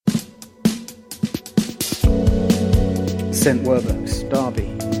St. Werburgh's, Derby.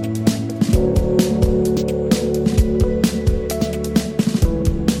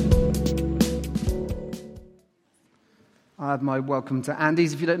 I have my welcome to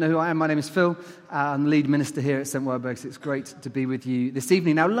Andy's. If you don't know who I am, my name is Phil. I'm the lead minister here at St. Werburgh's. It's great to be with you this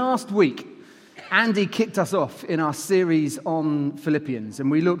evening. Now, last week, Andy kicked us off in our series on Philippians, and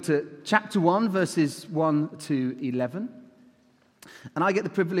we looked at chapter 1, verses 1 to 11. And I get the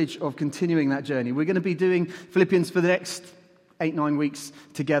privilege of continuing that journey. We're going to be doing Philippians for the next 8-9 weeks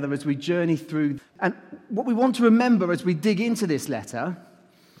together as we journey through. And what we want to remember as we dig into this letter,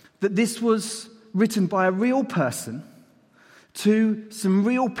 that this was written by a real person to some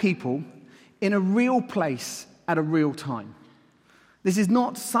real people in a real place at a real time. This is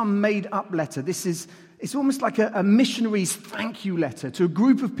not some made-up letter. It's almost like a missionary's thank you letter to a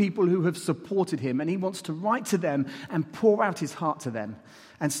group of people who have supported him, and he wants to write to them and pour out his heart to them.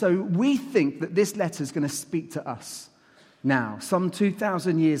 And so we think that this letter is going to speak to us now, some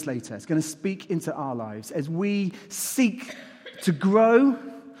 2,000 years later. It's going to speak into our lives as we seek to grow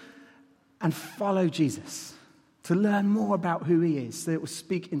and follow Jesus, to learn more about who he is, so it will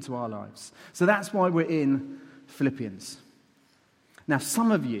speak into our lives. So that's why we're in Philippians. Now,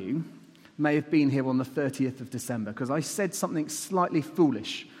 some of you may have been here on the 30th of December, because I said something slightly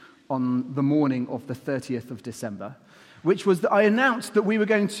foolish on the morning of the 30th of December, which was that I announced that we were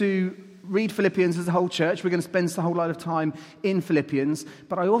going to read Philippians as a whole church. We're going to spend the whole lot of time in Philippians,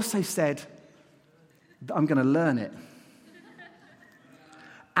 but I also said that I'm going to learn it.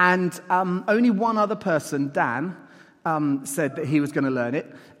 And only one other person, Dan, said that he was going to learn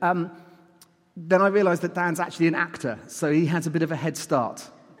it. Then I realized that Dan's actually an actor, so he has a bit of a head start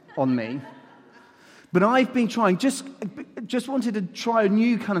on me. But I've been trying, just wanted to try a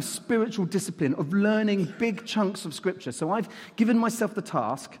new kind of spiritual discipline of learning big chunks of Scripture. So I've given myself the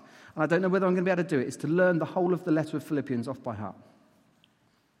task, and I don't know whether I'm going to be able to do it, is to learn the whole of the letter of Philippians off by heart.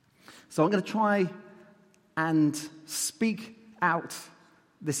 So I'm going to try and speak out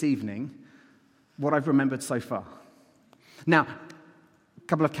this evening what I've remembered so far. Now, a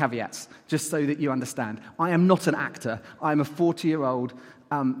couple of caveats, just so that you understand. I am not an actor. I'm a 40-year-old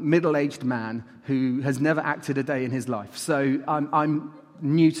middle-aged man who has never acted a day in his life. So I'm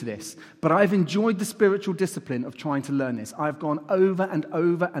new to this. But I've enjoyed the spiritual discipline of trying to learn this. I've gone over and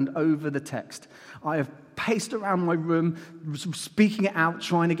over and over the text. I have paced around my room, speaking it out,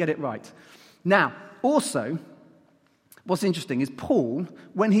 trying to get it right. Now, also, what's interesting is Paul,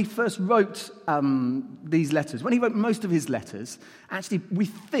 when he first wrote these letters, when he wrote most of his letters, actually we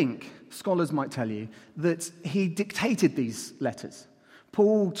think, scholars might tell you, that he dictated these letters.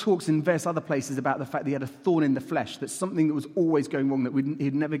 Paul talks in various other places about the fact that he had a thorn in the flesh, that's something that was always going wrong, that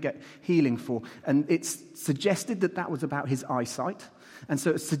he'd never get healing for. And it's suggested that that was about his eyesight. And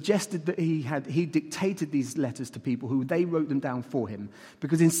so it's suggested that he dictated these letters to people who they wrote them down for him.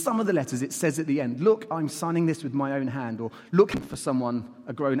 Because in some of the letters it says at the end, look, I'm signing this with my own hand, or looking for someone,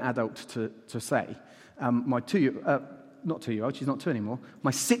 a grown adult, to say. My not 2-year-old, she's not 2 anymore.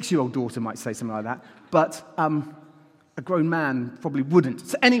 My 6-year-old daughter might say something like that. But a grown man probably wouldn't.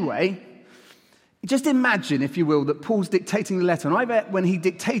 So anyway, just imagine, if you will, that Paul's dictating the letter. And I bet when he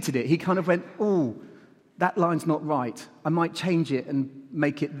dictated it, he kind of went, oh, that line's not right. I might change it and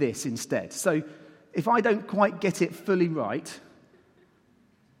make it this instead. So if I don't quite get it fully right,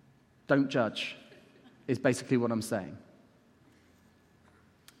 don't judge, is basically what I'm saying.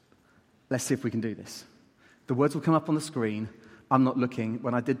 Let's see if we can do this. The words will come up on the screen. I'm not looking.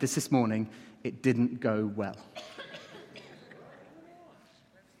 When I did this morning, it didn't go well.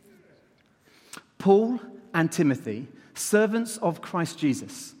 Paul and Timothy, servants of Christ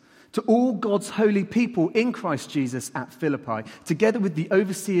Jesus, to all God's holy people in Christ Jesus at Philippi, together with the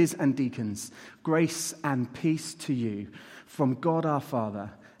overseers and deacons, grace and peace to you from God our Father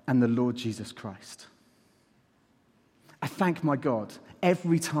and the Lord Jesus Christ. I thank my God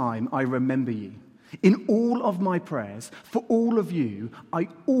every time I remember you. In all of my prayers, for all of you, I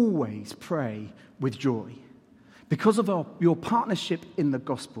always pray with joy, because of your partnership in the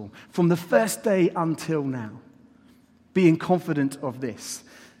gospel from the first day until now, being confident of this,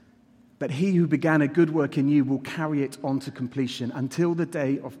 that he who began a good work in you will carry it on to completion until the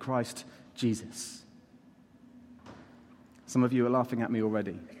day of Christ Jesus. Some of you are laughing at me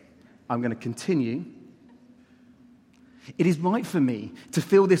already. I'm going to continue. It is right for me to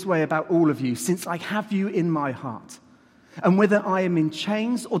feel this way about all of you, since I have you in my heart. And whether I am in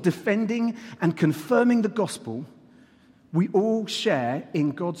chains or defending and confirming the gospel, we all share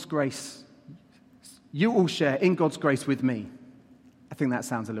in God's grace. You all share in God's grace with me. I think that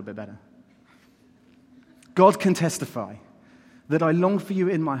sounds a little bit better. God can testify that I long for you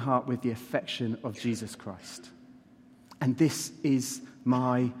in my heart with the affection of Jesus Christ. And this is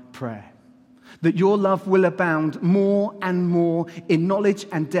my prayer, that your love will abound more and more in knowledge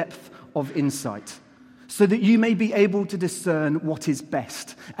and depth of insight, so that you may be able to discern what is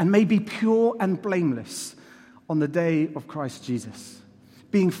best and may be pure and blameless on the day of Christ Jesus,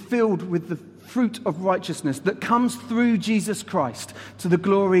 being filled with the fruit of righteousness that comes through Jesus Christ to the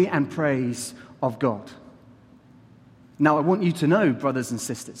glory and praise of God. Now, I want you to know, brothers and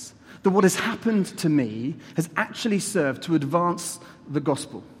sisters, that what has happened to me has actually served to advance the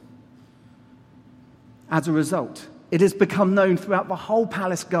gospel. As a result, it has become known throughout the whole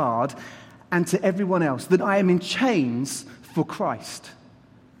palace guard and to everyone else that I am in chains for Christ.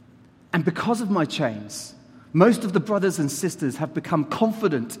 And because of my chains, most of the brothers and sisters have become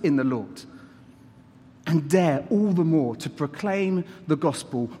confident in the Lord and dare all the more to proclaim the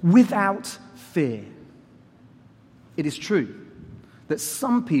gospel without fear. It is true that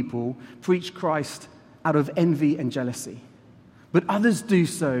some people preach Christ out of envy and jealousy, but others do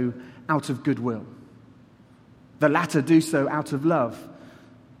so out of goodwill. The latter do so out of love,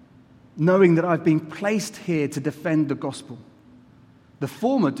 knowing that I've been placed here to defend the gospel. The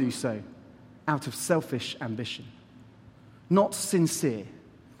former do so out of selfish ambition, not sincere,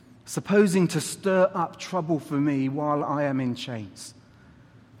 supposing to stir up trouble for me while I am in chains.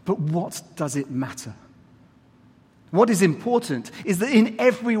 But what does it matter? What is important is that in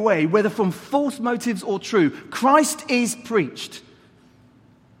every way, whether from false motives or true, Christ is preached.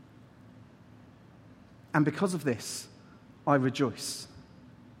 And because of this, I rejoice.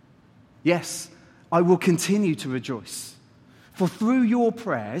 Yes, I will continue to rejoice. For through your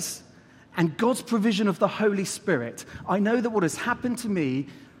prayers and God's provision of the Holy Spirit, I know that what has happened to me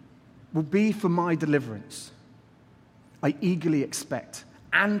will be for my deliverance. I eagerly expect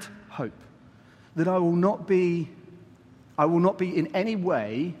and hope that I will not be in any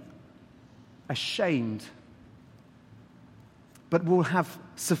way ashamed, but will have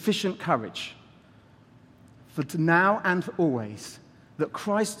sufficient courage for now and for always, that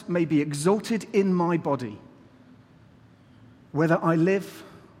Christ may be exalted in my body, whether I live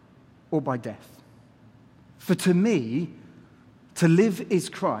or by death. For to me, to live is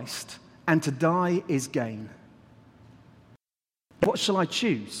Christ, and to die is gain. What shall I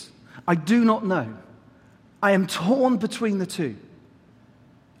choose? I do not know. I am torn between the two.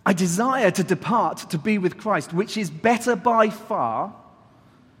 I desire to depart to be with Christ, which is better by far,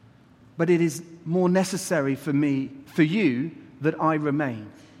 but it is more necessary for you, that I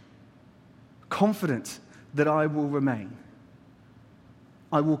remain. Confident that I will remain.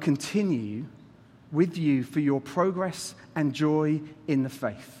 I will continue with you for your progress and joy in the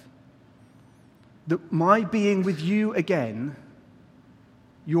faith. That my being with you again,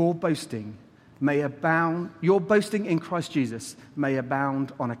 your boasting in Christ Jesus may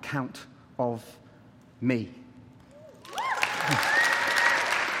abound on account of me.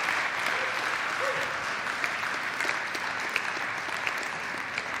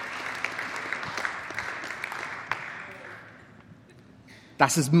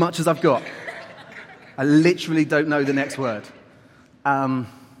 That's as much as I've got. I literally don't know the next word. But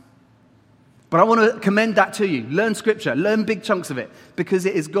I want to commend that to you. Learn Scripture. Learn big chunks of it, because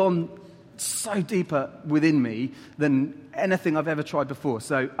it has gone so deeper within me than anything I've ever tried before.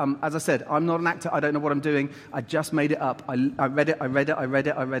 So, as I said, I'm not an actor. I don't know what I'm doing. I just made it up. I read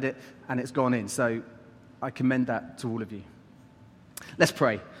it, and it's gone in. So I commend that to all of you. Let's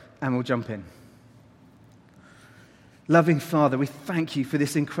pray, and we'll jump in. Loving Father, we thank you for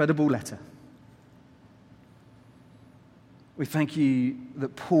this incredible letter. We thank you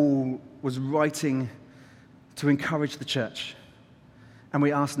that Paul was writing to encourage the church. And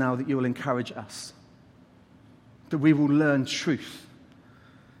we ask now that you will encourage us, that we will learn truth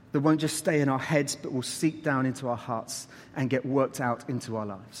that won't just stay in our heads, but will seep down into our hearts and get worked out into our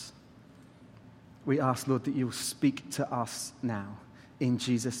lives. We ask, Lord, that you will speak to us now, in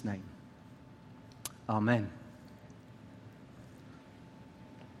Jesus' name. Amen.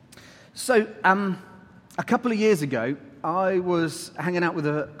 So, a couple of years ago, I was hanging out with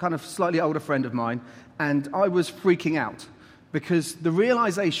a kind of slightly older friend of mine, and I was freaking out because the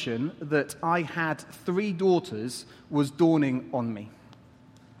realization that I had 3 daughters was dawning on me.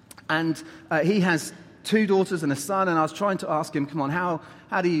 And he has 2 daughters and a son, and I was trying to ask him, come on,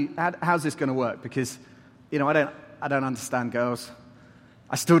 how's this going to work? Because, I don't understand girls.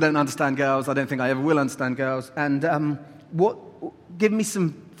 I still don't understand girls. I don't think I ever will understand girls. And give me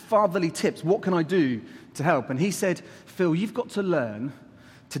some fatherly tips. What can I do to help? And he said, Phil, you've got to learn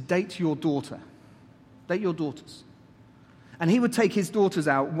to date your daughter. Date your daughters. And he would take his daughters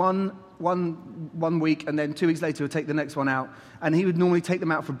out one one week, and then 2 weeks later he'd take the next one out. And he would normally take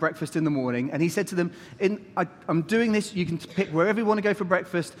them out for breakfast in the morning. And he said to them, I'm doing this, you can pick wherever you want to go for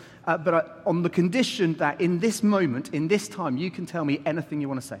breakfast, but on the condition that in this moment, in this time, you can tell me anything you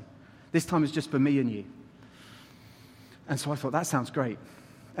want to say. This time is just for me and you. And so I thought, that sounds great.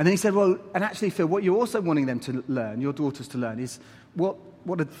 And then he said, well, and actually, Phil, what you're also wanting them to learn, your daughters to learn, is what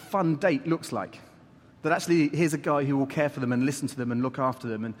a fun date looks like. That actually, here's a guy who will care for them and listen to them and look after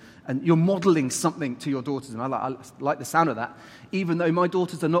them. And you're modeling something to your daughters. And I like the sound of that. Even though my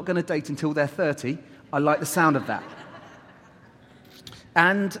daughters are not going to date until they're 30, I like the sound of that.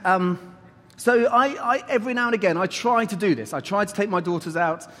 And so I every now and again, I try to do this. I try to take my daughters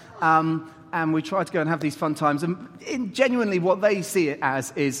out, and we try to go and have these fun times. And genuinely, what they see it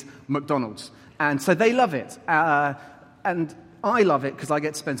as is McDonald's. And so they love it. And I love it because I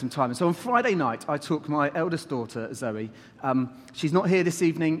get to spend some time. And so on Friday night, I took my eldest daughter, Zoe. She's not here this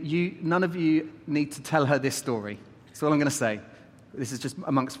evening. None of you need to tell her this story. That's all I'm going to say. This is just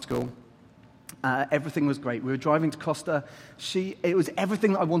amongst school. Everything was great. We were driving to Costa. It was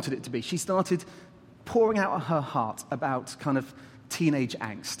everything that I wanted it to be. She started pouring out her heart about kind of teenage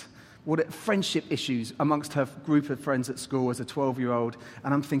angst, friendship issues amongst her group of friends at school as a 12-year-old.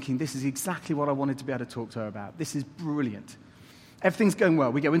 And I'm thinking, this is exactly what I wanted to be able to talk to her about. This is brilliant. Everything's going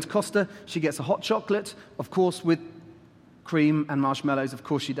well. We go into Costa. She gets a hot chocolate, of course, with cream and marshmallows. Of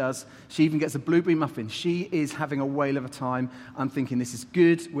course she does. She even gets a blueberry muffin. She is having a whale of a time. I'm thinking, this is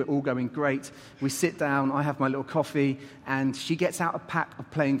good. We're all going great. We sit down. I have my little coffee. And she gets out a pack of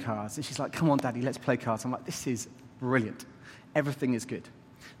playing cards. And she's like, come on, Daddy, let's play cards. I'm like, this is brilliant. Everything is good.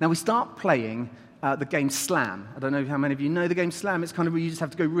 Now, we start playing the game Slam. I don't know how many of you know the game Slam. It's kind of where you just have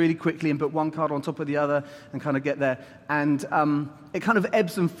to go really quickly and put one card on top of the other and kind of get there. And it kind of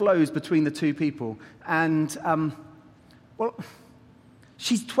ebbs and flows between the two people. And, well,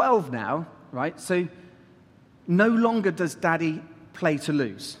 she's 12 now, right? So no longer does Daddy play to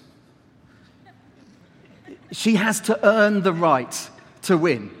lose. She has to earn the right to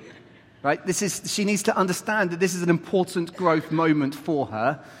win, right? She needs to understand that this is an important growth moment for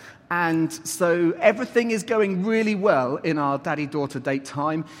her. And so everything is going really well in our daddy-daughter date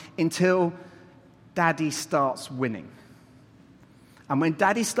time until Daddy starts winning. And when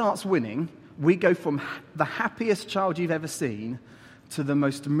Daddy starts winning, we go from the happiest child you've ever seen to the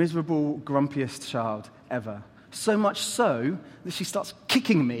most miserable, grumpiest child ever. So much so that she starts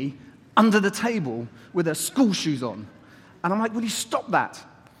kicking me under the table with her school shoes on. And I'm like, will you stop that?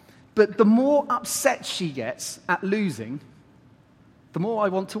 But the more upset she gets at losing, the more I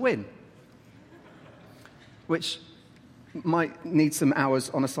want to win. Which might need some hours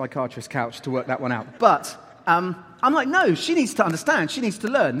on a psychiatrist's couch to work that one out. But I'm like, no, she needs to understand. She needs to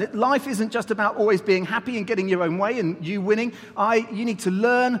learn that life isn't just about always being happy and getting your own way and you winning. You need to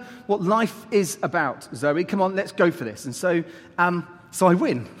learn what life is about, Zoe. Come on, let's go for this. And so I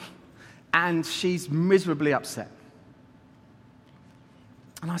win. And she's miserably upset.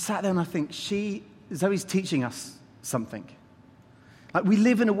 And I sat there and I think, Zoe's teaching us something. Like, we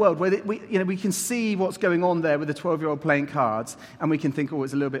live in a world where we can see what's going on there with the 12-year-old playing cards, and we can think, oh,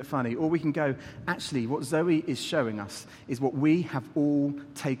 it's a little bit funny. Or we can go, actually, what Zoe is showing us is what we have all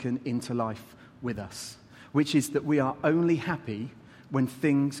taken into life with us, which is that we are only happy when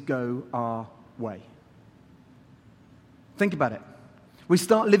things go our way. Think about it. We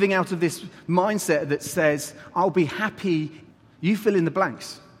start living out of this mindset that says, I'll be happy, you fill in the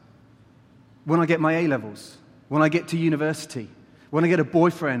blanks, when I get my A-levels, when I get to university, when I get a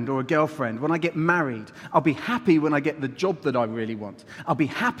boyfriend or a girlfriend, when I get married. I'll be happy when I get the job that I really want. I'll be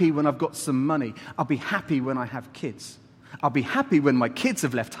happy when I've got some money. I'll be happy when I have kids. I'll be happy when my kids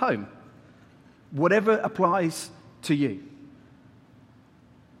have left home. Whatever applies to you.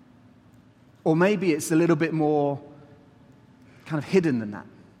 Or maybe it's a little bit more kind of hidden than that.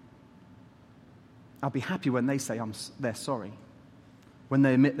 I'll be happy when they say they're sorry, when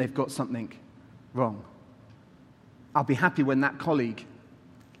they admit they've got something wrong. I'll be happy when that colleague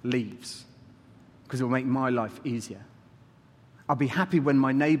leaves, because it will make my life easier. I'll be happy when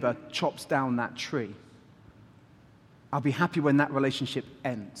my neighbor chops down that tree. I'll be happy when that relationship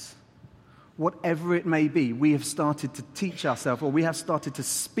ends. Whatever it may be, we have started to teach ourselves, or we have started to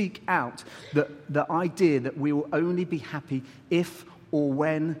speak out the idea that we will only be happy if or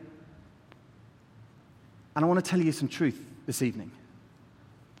when. And I want to tell you some truth this evening.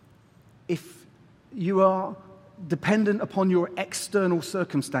 If you are dependent upon your external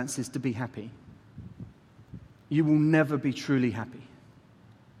circumstances to be happy, you will never be truly happy.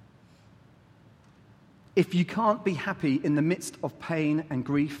 If you can't be happy in the midst of pain and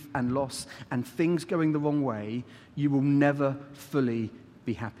grief and loss and things going the wrong way, you will never fully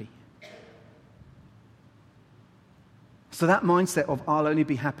be happy. So that mindset of I'll only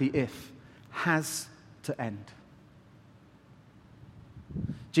be happy if has to end.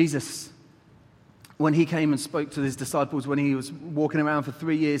 Jesus, when he came and spoke to his disciples, when he was walking around for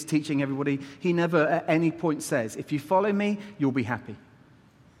 3 years teaching everybody, he never at any point says, if you follow me, you'll be happy.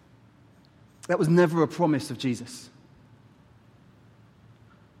 That was never a promise of Jesus.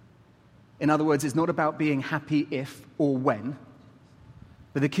 In other words, it's not about being happy if or when,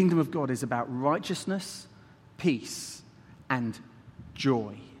 but the kingdom of God is about righteousness, peace, and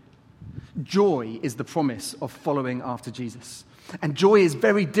joy. Joy is the promise of following after Jesus. And joy is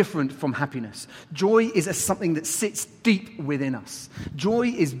very different from happiness. Joy is something that sits deep within us. Joy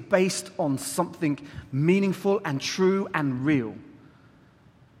is based on something meaningful and true and real.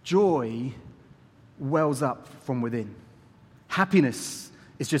 Joy wells up from within. Happiness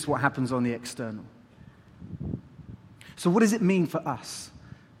is just what happens on the external. So what does it mean for us?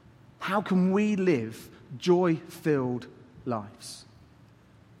 How can we live joy-filled lives?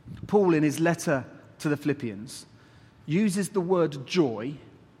 Paul, in his letter to the Philippians, uses the word joy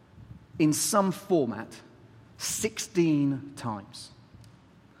in some format 16 times.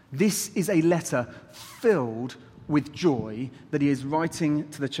 This is a letter filled with joy that he is writing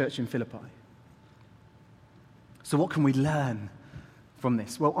to the church in Philippi. So what can we learn from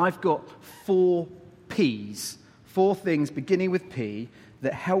this? Well, I've got 4 P's, 4 things beginning with P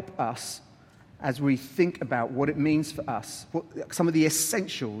that help us as we think about what it means for us, some of the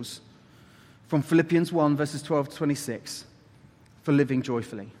essentials from Philippians 1, verses 12 to 26, for living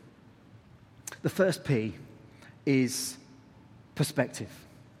joyfully. The first P is perspective.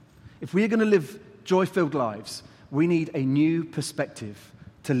 If we are going to live joy-filled lives, we need a new perspective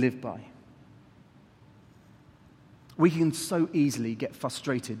to live by. We can so easily get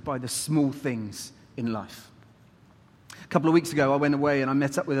frustrated by the small things in life. A couple of weeks ago, I went away and I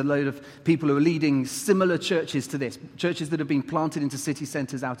met up with a load of people who are leading similar churches to this, churches that have been planted into city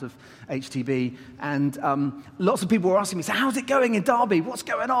centres out of HTB. And lots of people were asking me, so how's it going in Derby? What's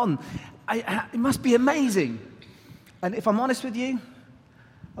going on? It must be amazing. And if I'm honest with you,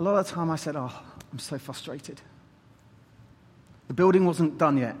 a lot of the time I said, oh, I'm so frustrated. The building wasn't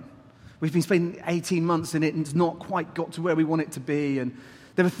done yet. We've been spending 18 months in it and it's not quite got to where we want it to be. And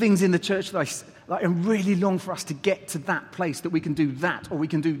there are things in the church that I really long for us to get to that place that we can do that or we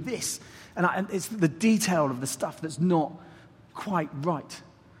can do this. And it's the detail of the stuff that's not quite right.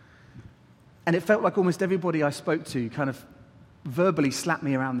 And it felt like almost everybody I spoke to kind of verbally slapped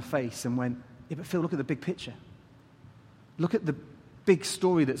me around the face and went, yeah, but Phil, look at the big picture. Look at the big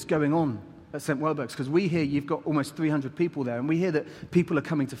story that's going on at St. Welberg's, because we hear you've got almost 300 people there, and we hear that people are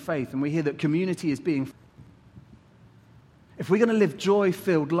coming to faith, and we hear that community is being... If we're going to live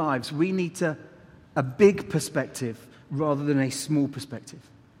joy-filled lives, we need a big perspective rather than a small perspective.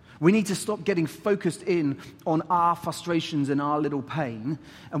 We need to stop getting focused in on our frustrations and our little pain,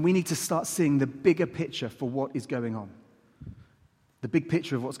 and we need to start seeing the bigger picture for what is going on. The big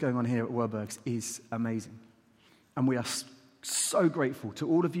picture of what's going on here at Welberg's is amazing. And we are so grateful to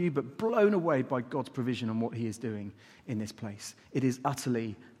all of you, but blown away by God's provision and what he is doing in this place. It is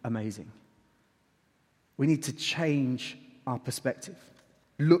utterly amazing. We need to change our perspective.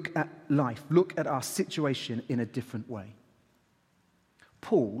 Look at life. Look at our situation in a different way.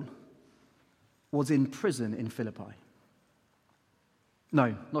 Paul was in prison in Philippi.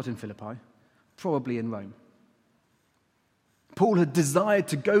 No, not in Philippi. Probably in Rome. Paul had desired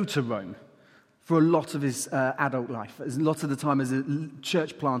to go to Rome for a lot of his adult life. A lot of the time as a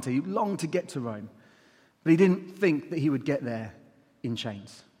church planter, he longed to get to Rome. But he didn't think that he would get there in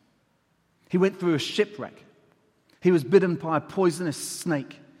chains. He went through a shipwreck. He was bitten by a poisonous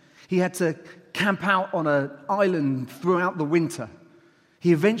snake. He had to camp out on an island throughout the winter.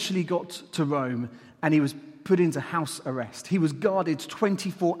 He eventually got to Rome and he was put into house arrest. He was guarded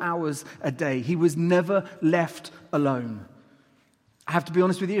 24 hours a day. He was never left alone. I have to be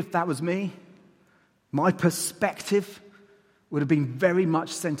honest with you, if that was me, my perspective would have been very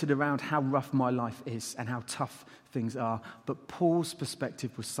much centered around how rough my life is and how tough things are. But Paul's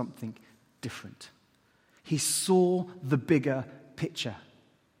perspective was something different. He saw the bigger picture.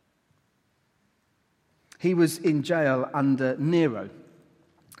 He was in jail under Nero.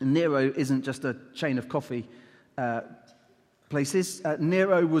 Nero isn't just a chain of coffee places.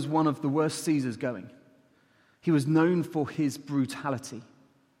 Nero was one of the worst Caesars going. He was known for his brutality.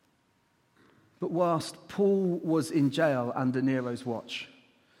 But whilst Paul was in jail under Nero's watch,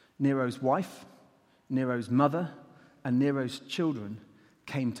 Nero's wife, Nero's mother, and Nero's children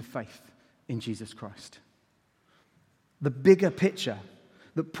came to faith in Jesus Christ. The bigger picture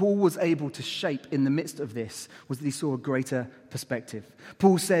that Paul was able to shape in the midst of this was that he saw a greater perspective.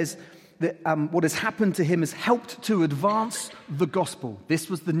 Paul says that what has happened to him has helped to advance the gospel. This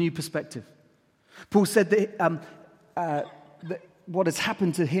was the new perspective. Paul said that what has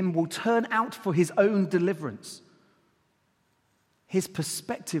happened to him will turn out for his own deliverance. His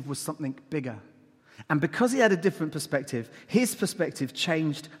perspective was something bigger. And because he had a different perspective, his perspective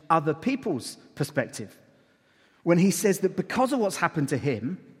changed other people's perspective. When he says that because of what's happened to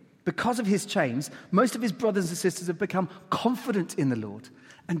him, because of his change, most of his brothers and sisters have become confident in the Lord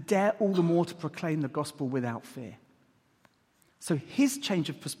and dare all the more to proclaim the gospel without fear. So his change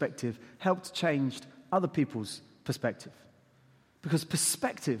of perspective helped change other people's perspective. Because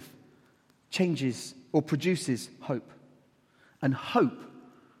perspective changes or produces hope. And hope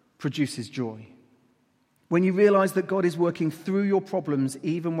produces joy. When you realize that God is working through your problems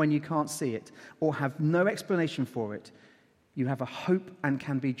even when you can't see it or have no explanation for it, you have a hope and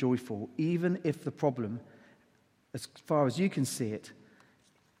can be joyful, even if the problem, as far as you can see it,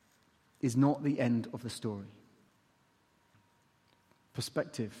 is not the end of the story.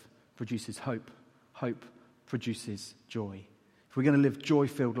 Perspective produces hope. Hope produces joy. If we're going to live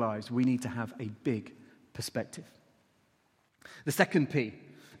joy-filled lives, we need to have a big perspective. The second P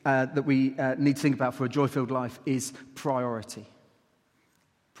that we need to think about for a joy-filled life is priority.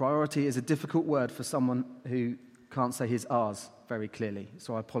 Priority is a difficult word for someone who can't say his R's very clearly,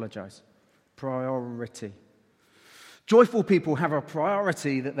 so I apologize. Priority. Joyful people have a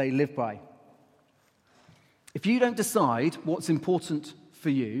priority that they live by. If you don't decide what's important for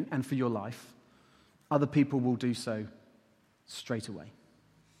you and for your life, other people will do so straight away.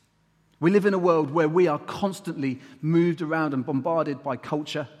 We live in a world where we are constantly moved around and bombarded by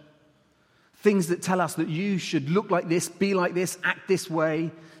culture. Things that tell us that you should look like this, be like this, act this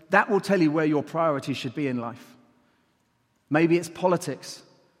way. That will tell you where your priorities should be in life. Maybe it's politics.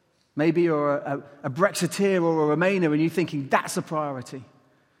 Maybe you're a Brexiteer or a Remainer and you're thinking that's a priority.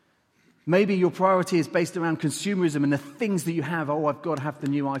 Maybe your priority is based around consumerism and the things that you have. Oh, I've got to have the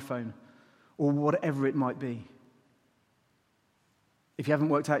new iPhone or whatever it might be. If you haven't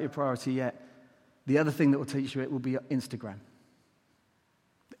worked out your priority yet, the other thing that will teach you it will be Instagram.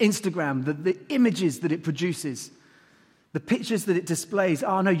 Instagram, the images that it produces, the pictures that it displays.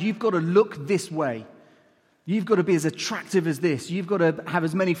 Oh, no, you've got to look this way. You've got to be as attractive as this. You've got to have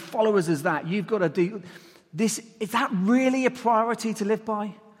as many followers as that. You've got to do this. Is that really a priority to live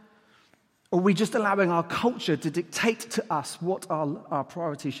by? Or are we just allowing our culture to dictate to us what our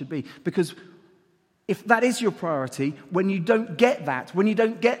priority should be? Because if that is your priority, when you don't get that, when you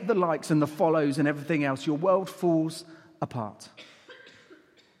don't get the likes and the follows and everything else, your world falls apart.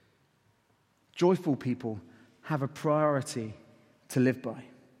 Joyful people have a priority to live by.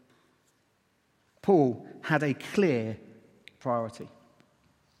 Paul had a clear priority.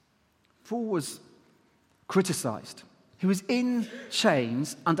 Paul was criticized. He was in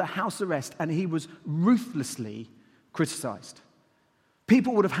chains under house arrest and he was ruthlessly criticized.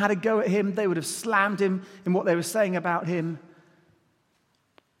 People would have had a go at him. They would have slammed him in what they were saying about him.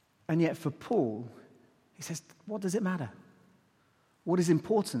 And yet for Paul, he says, what does it matter? What is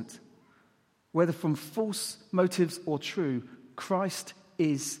important? Whether from false motives or true, Christ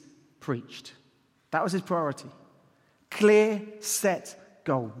is preached. That was his priority. Clear, set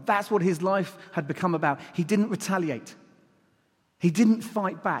goal. That's what his life had become about. He didn't retaliate. He didn't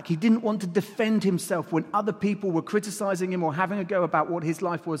fight back. He didn't want to defend himself when other people were criticizing him or having a go about what his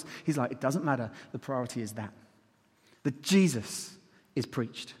life was. He's like, it doesn't matter. The priority is that Jesus is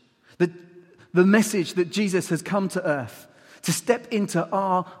preached. The message that Jesus has come to earth to step into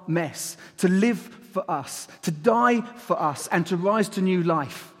our mess, to live for us, to die for us, and to rise to new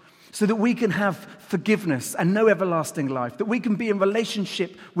life so that we can have forgiveness and no everlasting life, that we can be in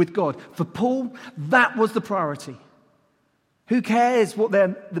relationship with God. For Paul, that was the priority. Who cares what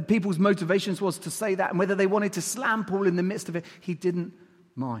the people's motivations was to say that and whether they wanted to slam Paul in the midst of it? He didn't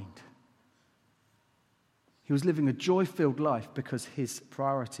mind. He was living a joy-filled life because his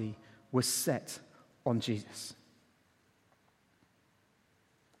priority was set on Jesus.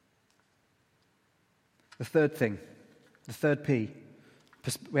 The third thing, the third P,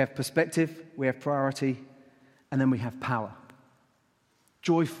 we have perspective, we have priority, and then we have power.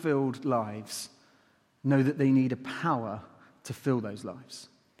 Joy-filled lives know that they need a power to fill those lives,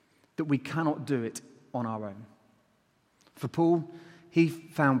 that we cannot do it on our own. For Paul, he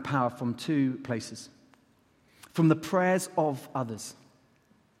found power from two places. From the prayers of others.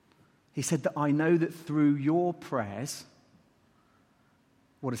 He said that I know that through your prayers,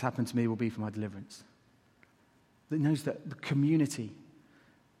 what has happened to me will be for my deliverance. That knows that the community,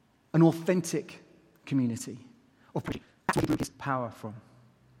 an authentic community, that's where he drew his power from.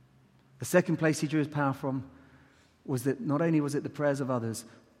 The second place he drew his power from was that not only was it the prayers of others,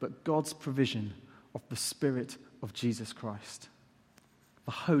 but God's provision of the Spirit of Jesus Christ.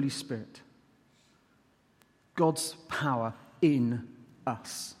 The Holy Spirit. God's power in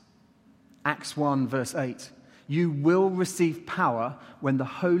us. Acts 1 verse 8. You will receive power when the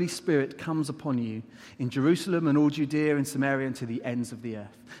Holy Spirit comes upon you in Jerusalem and all Judea and Samaria and to the ends of the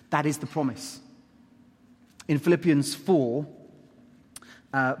earth. That is the promise. In Philippians 4,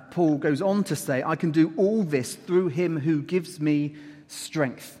 Paul goes on to say, I can do all this through him who gives me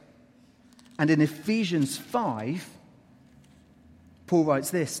strength. And in Ephesians 5, Paul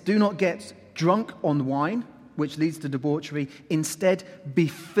writes this, do not get drunk on wine, which leads to debauchery. Instead, be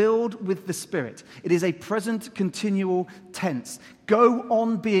filled with the Spirit. It is a present continual tense. Go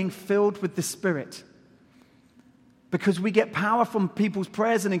on being filled with the Spirit. Because we get power from people's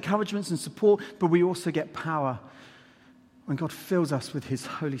prayers and encouragements and support, but we also get power when God fills us with his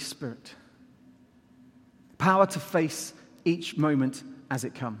Holy Spirit. Power to face each moment as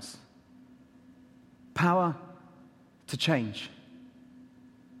it comes. Power to change.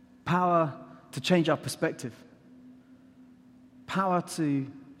 Power to change our perspective. Power to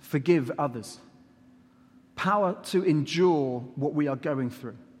forgive others. Power to endure what we are going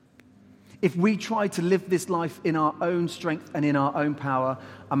through. If we try to live this life in our own strength and in our own power,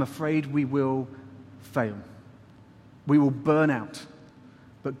 I'm afraid we will fail. We will burn out.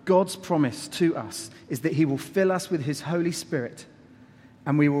 But God's promise to us is that he will fill us with his Holy Spirit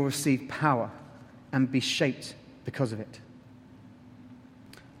and we will receive power and be shaped because of it.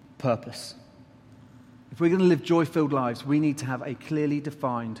 Purpose. If we're going to live joy-filled lives, we need to have a clearly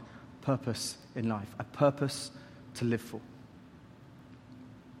defined purpose in life, a purpose to live for.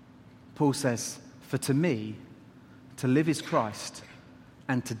 Paul says, for to me, to live is Christ,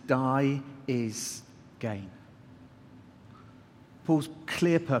 and to die is gain. Paul's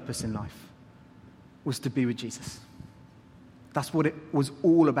clear purpose in life was to be with Jesus. That's what it was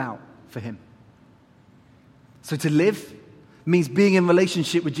all about for him. So to live means being in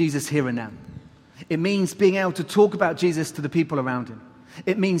relationship with Jesus here and now. It means being able to talk about Jesus to the people around him.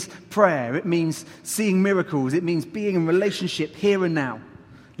 It means prayer. It means seeing miracles. It means being in relationship here and now.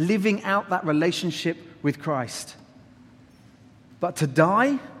 Living out that relationship with Christ. But to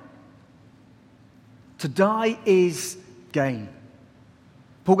die is gain.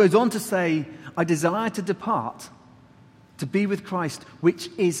 Paul goes on to say, I desire to depart, to be with Christ, which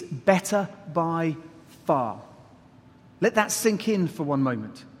is better by far. Let that sink in for one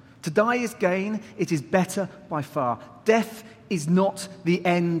moment. To die is gain, it is better by far. Death is not the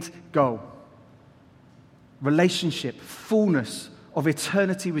end goal. Relationship, fullness of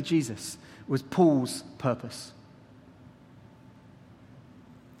eternity with Jesus was Paul's purpose.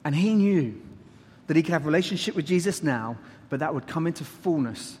 And he knew that he could have a relationship with Jesus now, but that would come into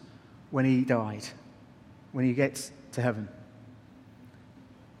fullness when he died, when he gets to heaven.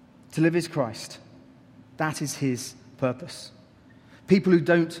 To live is Christ. That is his purpose. People who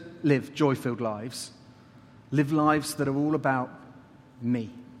don't live joy-filled lives live lives that are all about me.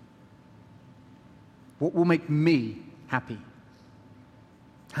 What will make me happy?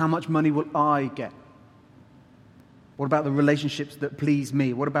 How much money will I get? What about the relationships that please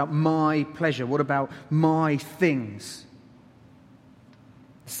me? What about my pleasure? What about my things?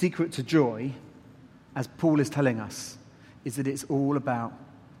 The secret to joy, as Paul is telling us, is that it's all about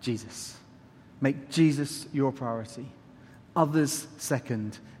Jesus. Make Jesus your priority, others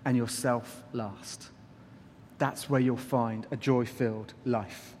second, and yourself last. That's where you'll find a joy-filled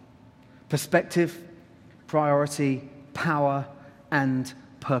life. Perspective, priority, power, and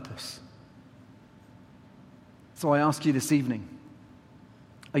purpose. So I ask you this evening,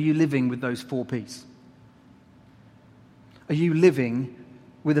 are you living with those 4 Ps? Are you living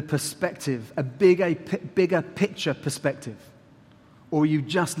with a perspective, a bigger picture perspective? Or are you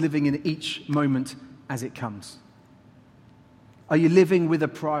just living in each moment as it comes? Are you living with a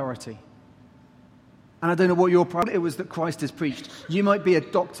priority? And I don't know what your priority was that Christ has preached. You might be a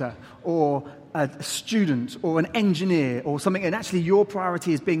doctor or a student or an engineer or something, and actually your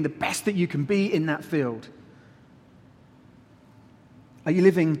priority is being the best that you can be in that field. Are you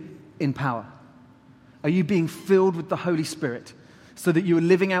living in power? Are you being filled with the Holy Spirit so that you are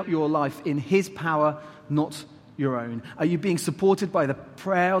living out your life in his power, not your own? Are you being supported by the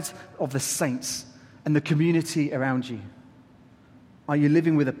prayers of the saints and the community around you? Are you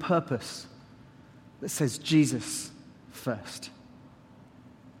living with a purpose that says Jesus first?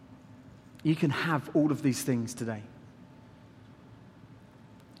 You can have all of these things today.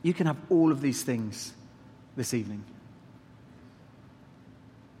 You can have all of these things this evening.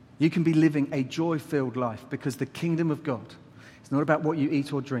 You can be living a joy-filled life because the kingdom of God is not about what you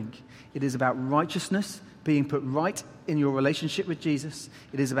eat or drink. It is about righteousness, being put right in your relationship with Jesus.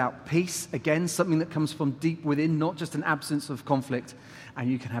 It is about peace, again, something that comes from deep within, not just an absence of conflict. And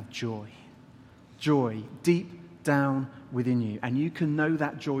you can have joy. Joy deep down within you. And you can know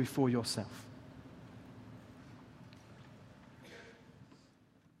that joy for yourself.